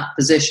 they're in that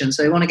position.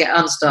 So they want to get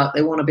unstuck.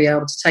 They want to be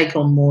able to take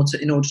on more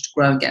in order to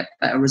grow and get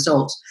better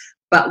results.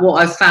 But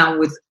what I've found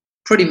with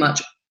pretty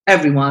much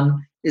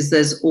everyone is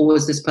there's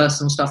always this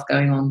personal stuff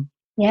going on.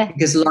 Yeah.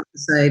 Because like I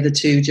say, the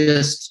two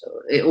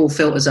it all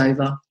filters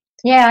over.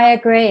 Yeah, I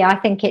agree. I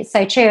think it's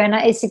so true. And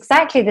it's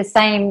exactly the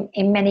same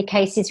in many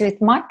cases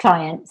with my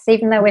clients,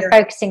 even though we're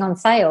focusing on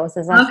sales,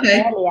 as I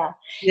said earlier.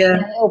 Yeah.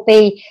 You know, it'll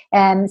be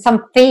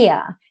some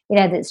fear, you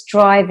know, that's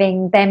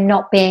driving them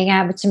not being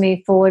able to move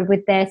forward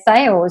with their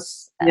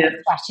sales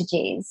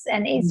strategies.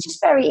 And it's just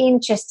very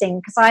interesting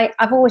because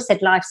I've always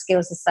said life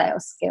skills are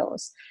sales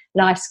skills.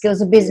 Life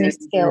skills are business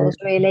skills,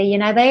 really. You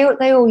know,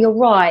 they all, you're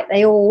right,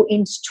 they all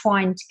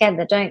intertwine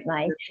together, don't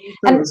they?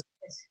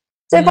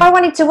 So if I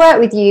wanted to work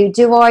with you,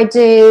 do I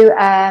do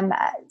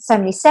so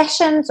many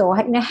sessions, or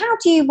you know, how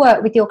do you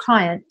work with your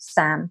clients,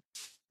 Sam?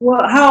 Well,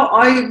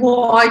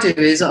 what I do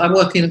is I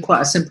work in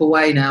quite a simple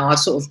way now. I've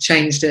sort of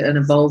changed it and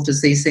evolved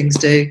as these things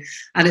do,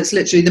 and it's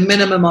literally the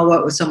minimum I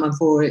work with someone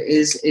for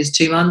is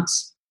 2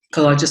 months,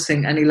 because I just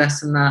think any less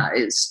than that,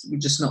 we're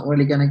just not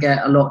really going to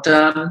get a lot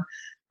done.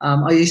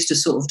 I used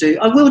to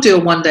I will do a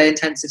 1-day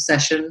intensive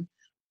session.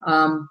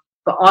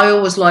 But I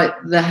always like,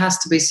 there has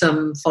to be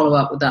some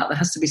follow-up with that. There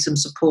has to be some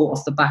support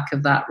off the back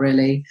of that,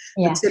 really.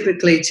 Yeah. But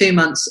typically 2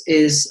 months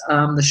is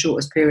the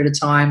shortest period of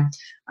time.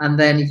 And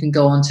then you can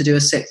go on to do a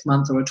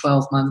 6-month or a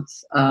 12-month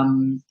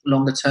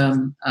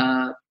longer-term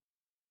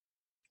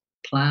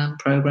plan,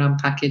 program,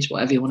 package,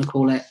 whatever you want to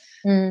call it.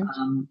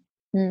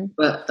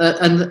 But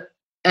and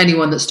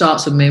anyone that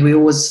starts with me, we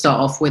always start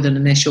off with an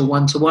initial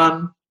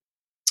 1-to-1.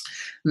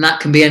 And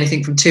that can be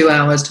anything from 2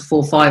 hours to 4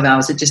 or 5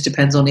 hours. It just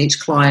depends on each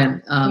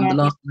client. The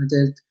last one I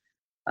did,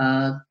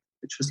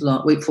 which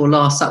was week before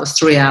last, that was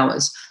 3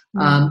 hours.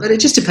 But it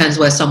just depends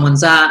where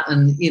someone's at,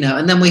 and you know.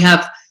 And then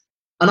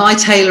and I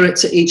tailor it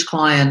to each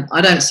client.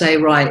 I don't say,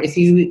 right, if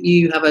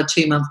you have a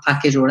 2-month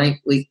package or an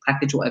 8-week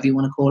package, whatever you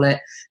want to call it,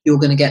 you're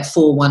going to get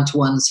 4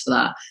 1-to-1s for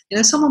that. You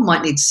know, someone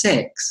might need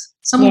 6.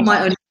 Someone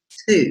might only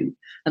need 2,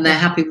 and they're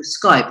happy with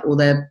Skype, or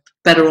they're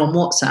better on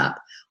WhatsApp.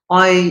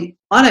 I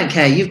don't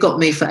care. You've got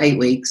me for 8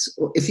 weeks.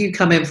 If you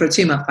come in for a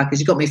 2-month package,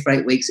 you've got me for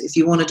 8 weeks. If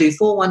you want to do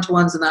 4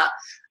 1-to-1s and that,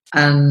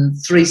 and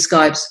 3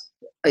 Skypes,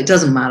 it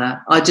doesn't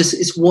matter.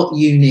 It's what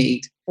you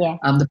need. Yeah.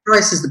 The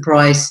price is the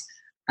price,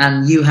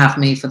 and you have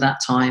me for that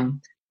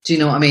time. Do you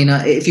know what I mean?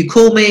 If you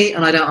call me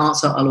and I don't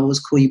answer, I'll always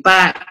call you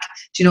back.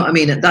 Do you know what I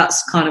mean?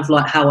 That's kind of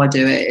like how I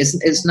do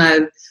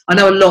it. I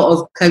know a lot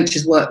of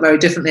coaches work very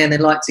differently, and they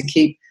like to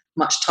keep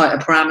much tighter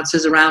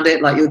parameters around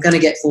it. Like, you're going to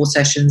get 4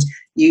 sessions.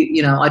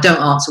 You know, I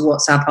don't answer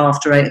WhatsApp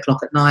after 8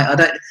 o'clock at night.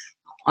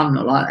 I'm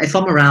not like, if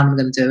I'm around, I'm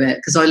going to do it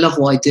because I love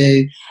what I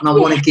do, and I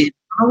want to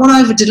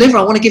over deliver.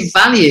 I want to give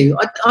value.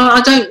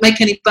 I don't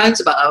make any bones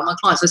about that with my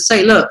clients. I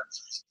say, look,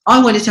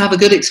 I want you to have a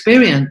good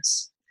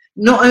experience.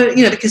 Not only,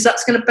 you know, because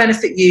that's going to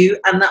benefit you,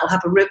 and that will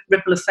have a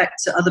ripple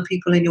effect to other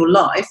people in your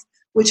life,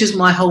 which is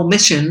my whole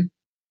mission.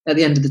 at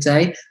the end of the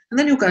day, and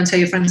then you'll go and tell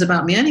your friends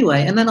about me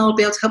anyway, and then I'll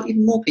be able to help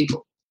even more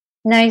people.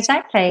 No,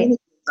 exactly.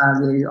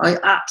 Value. I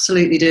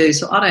absolutely do.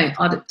 So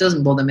it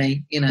doesn't bother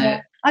me,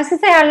 Yeah. I was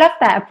going to say, I love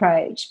that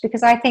approach,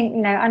 because I think,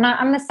 and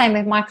I'm the same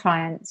with my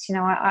clients.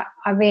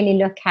 I really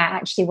look at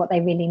actually what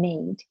they really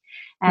need.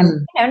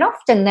 And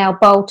often they'll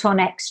bolt on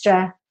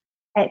extra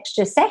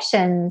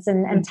sessions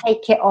and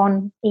take it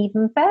on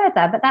even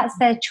further, but that's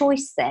their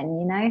choice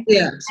then,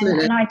 Yeah,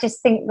 absolutely. And I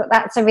just think that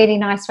that's a really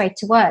nice way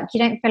to work. You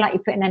don't feel like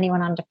you're putting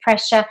anyone under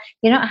pressure.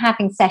 You're not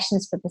having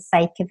sessions for the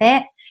sake of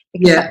it,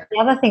 because that's the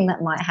other thing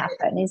that might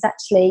happen is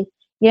actually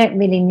you don't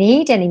really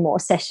need any more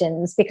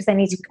sessions because they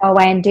need to go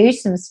away and do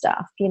some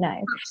stuff,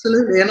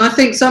 Absolutely. And I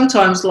think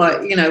sometimes,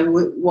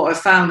 what I've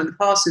found in the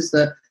past is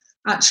that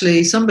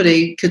actually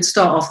somebody could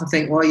start off and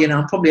think, well,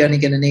 I'm probably only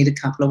going to need a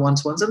couple of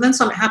one-to-ones. And then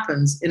something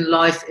happens in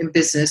life, in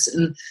business,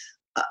 and,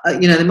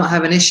 they might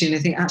have an issue and they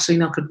think, actually,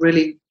 I could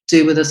really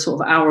do with a sort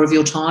of hour of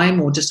your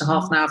time or just a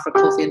half an hour for a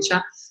coffee and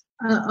chat.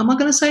 Am I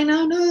going to say,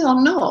 no,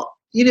 I'm not?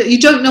 You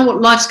don't know what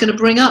life's going to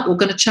bring up or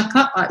going to chuck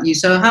up at you.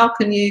 So how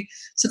can you?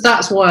 So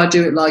that's why I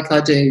do it like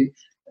I do.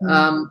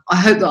 I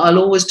hope that I'll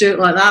always do it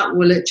like that.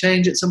 Will it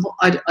change at some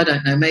point? I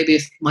don't know. Maybe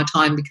if my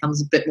time becomes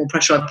a bit more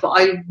pressurized. But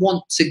I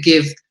want to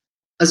give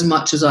as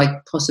much as I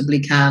possibly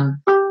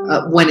can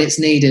when it's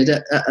needed,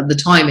 at the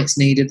time it's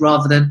needed,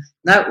 rather than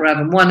we're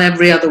having one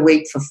every other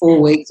week for 4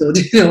 weeks, or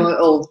do you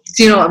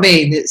know what I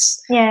mean? It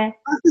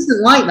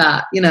isn't like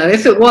that.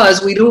 If it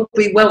was, we'd all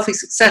be wealthy,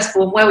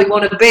 successful, and where we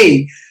want to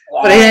be.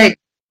 Yeah. But hey,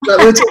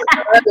 we were talking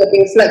about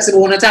being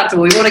flexible and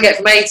adaptable. We want to get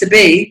from A to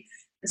B.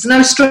 It's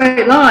no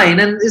straight line,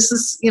 and it's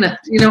just, you know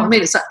what I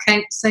mean. It's that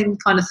same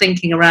kind of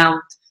thinking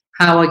around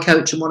how I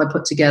coach and what I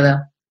put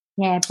together.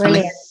 Yeah,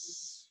 brilliant.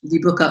 If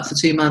you book up for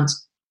 2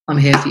 months, I'm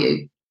here for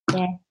you.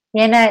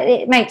 Yeah, no,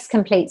 it makes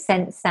complete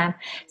sense, Sam.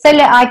 So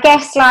look, I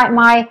guess like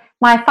my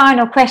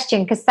final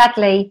question, because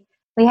sadly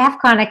we have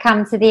kind of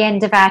come to the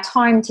end of our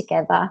time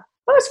together. I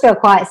always feel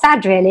quite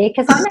sad, really,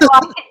 because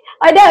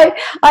I know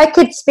I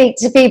could speak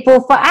to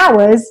people for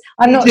hours.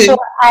 I'm not sure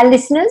our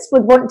listeners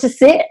would want to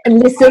sit and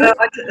listen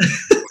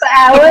for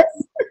hours.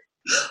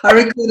 I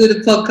recorded a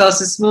podcast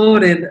this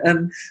morning,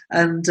 and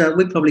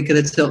we probably could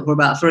have talked for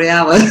about 3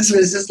 hours. So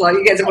it's just like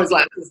you get to it's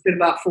like it's been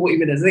about 40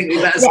 minutes. I think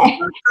we've 30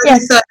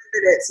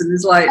 minutes, and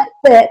it's like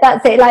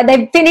that's it. Like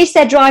they've finished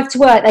their drive to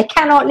work, they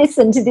cannot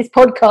listen to this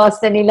podcast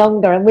any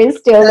longer, and we're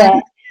still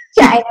there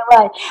chatting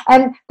away.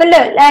 But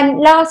look,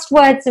 last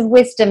words of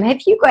wisdom.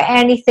 Have you got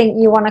anything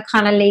you want to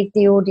kind of leave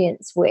the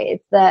audience with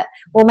that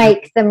will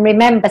make them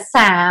remember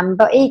Sam,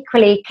 but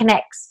equally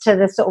connects to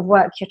the sort of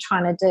work you're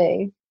trying to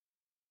do?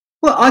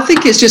 Well, I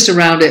think it's just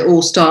around it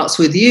all starts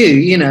with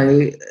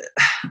you.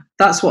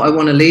 That's what I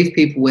want to leave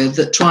people with,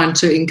 that trying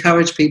to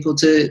encourage people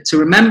to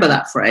remember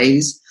that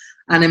phrase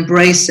and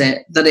embrace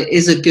it, that it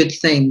is a good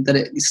thing that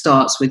it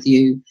starts with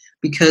you.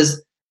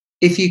 Because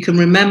if you can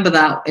remember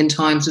that in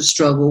times of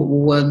struggle,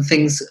 or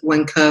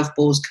when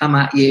curveballs come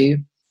at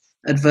you,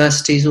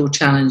 adversities or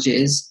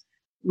challenges,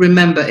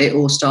 remember it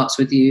all starts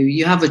with you.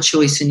 You have a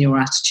choice in your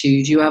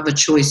attitude. You have a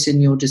choice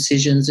in your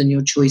decisions and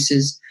your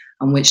choices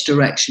and which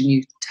direction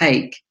you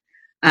take.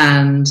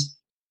 And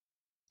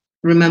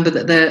remember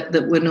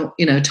that we're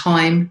not,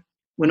 time,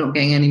 we're not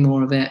getting any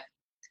more of it.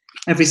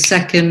 Every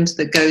second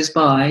that goes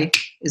by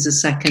is a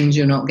second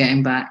you're not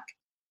getting back.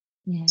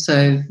 Yeah.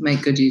 So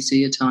make good use of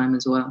your time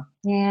as well.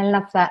 Yeah, I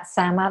love that,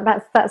 Sam.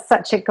 That's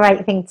such a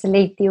great thing to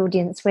leave the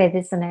audience with,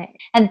 isn't it?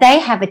 And they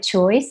have a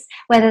choice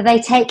whether they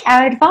take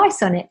our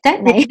advice on it,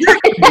 don't they?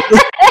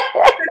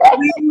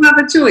 We have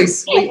a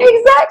choice.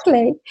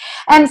 Exactly.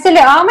 So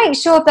look, I'll make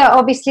sure that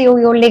obviously all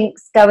your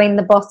links go in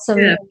the bottom.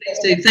 Yeah, please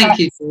do. Thank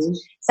you, George.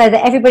 So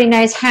that everybody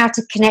knows how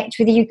to connect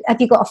with you. Have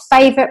you got a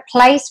favourite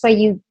place where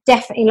you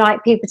definitely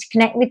like people to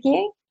connect with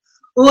you?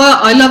 Well,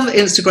 I love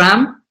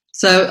Instagram.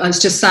 So it's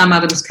just Sam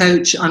Adams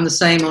Coach. I'm the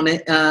same on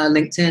it.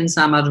 LinkedIn,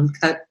 Sam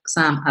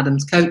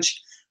Adams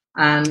Coach,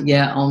 and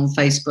on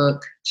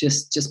Facebook,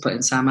 just put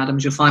in Sam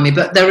Adams, you'll find me.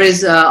 But there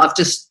is, I've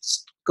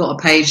just got a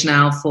page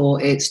now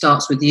for It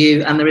Starts With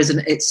You, and there is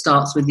an It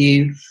Starts With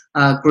You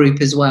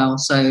group as well.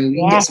 So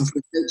you can get some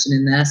free coaching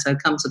in there. So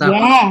come to that.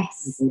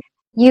 Yes, one.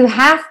 You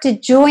have to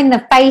join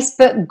the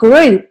Facebook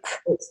group.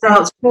 It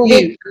Starts With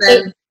You,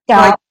 and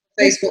then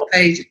Facebook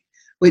page,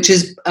 which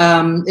is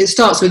It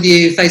Starts With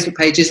You. Facebook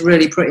page is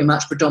really pretty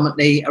much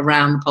predominantly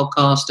around the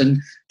podcast and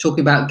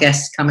talking about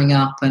guests coming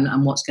up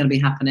and what's going to be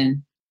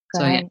happening.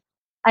 Great. So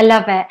I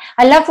love it.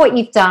 I love what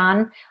you've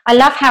done. I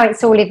love how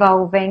it's all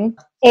evolving.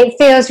 It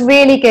feels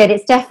really good.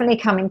 It's definitely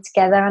coming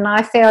together, and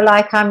I feel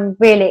like I'm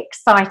really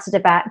excited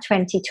about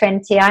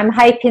 2020. I'm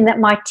hoping that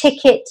my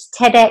ticket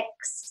to TEDx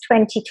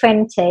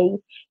 2020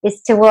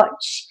 is to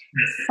watch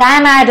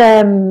Sam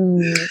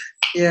Adams.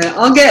 Yeah,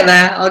 I'll get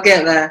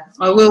there.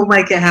 I will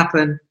make it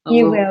happen.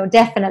 You will,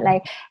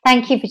 definitely.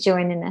 Thank you for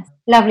joining us.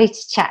 Lovely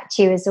to chat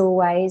to you as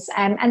always.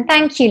 And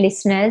thank you,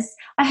 listeners.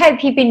 I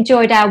hope you've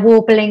enjoyed our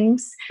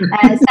warblings,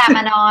 Sam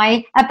and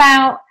I,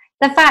 about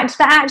the fact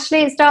that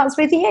actually it starts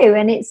with you,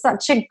 and it's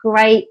such a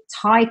great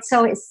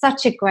title, it's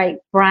such a great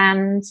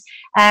brand,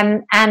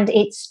 and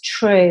it's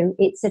true.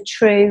 It's a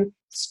true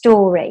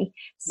story.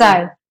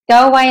 So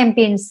go away and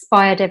be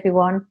inspired,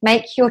 everyone.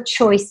 Make your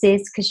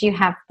choices because you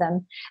have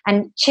them,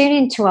 and tune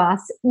into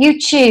us. You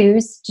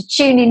choose to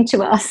tune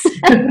into us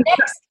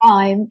next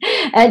time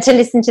to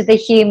listen to The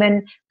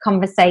Human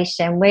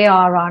Conversation. We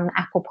are on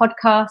Apple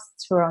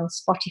Podcasts, we're on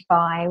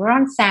Spotify, we're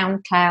on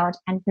SoundCloud,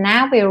 and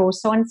now we're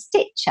also on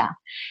Stitcher.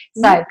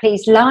 So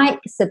please like,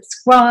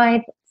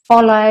 subscribe,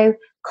 follow,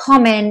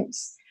 comment.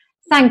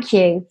 Thank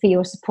you for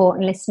your support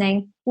and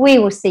listening. We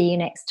will see you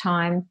next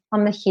time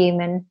on The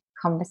Human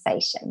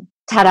Conversation.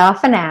 Ta-da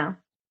for now.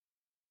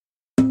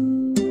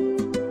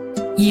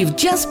 You've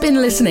just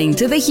been listening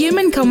to the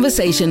Human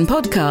Conversation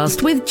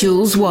podcast with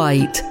Jules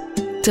White.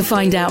 To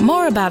find out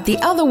more about the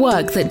other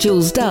work that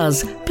Jules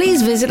does,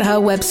 please visit her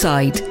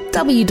website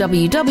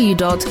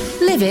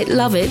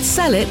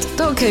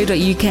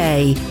www.liveitloveitsellit.co.uk.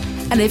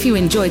 And if you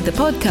enjoyed the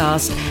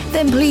podcast,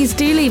 then please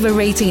do leave a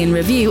rating and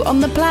review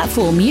on the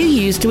platform you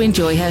use to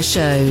enjoy her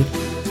show.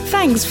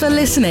 Thanks for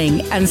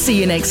listening, and see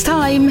you next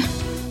time.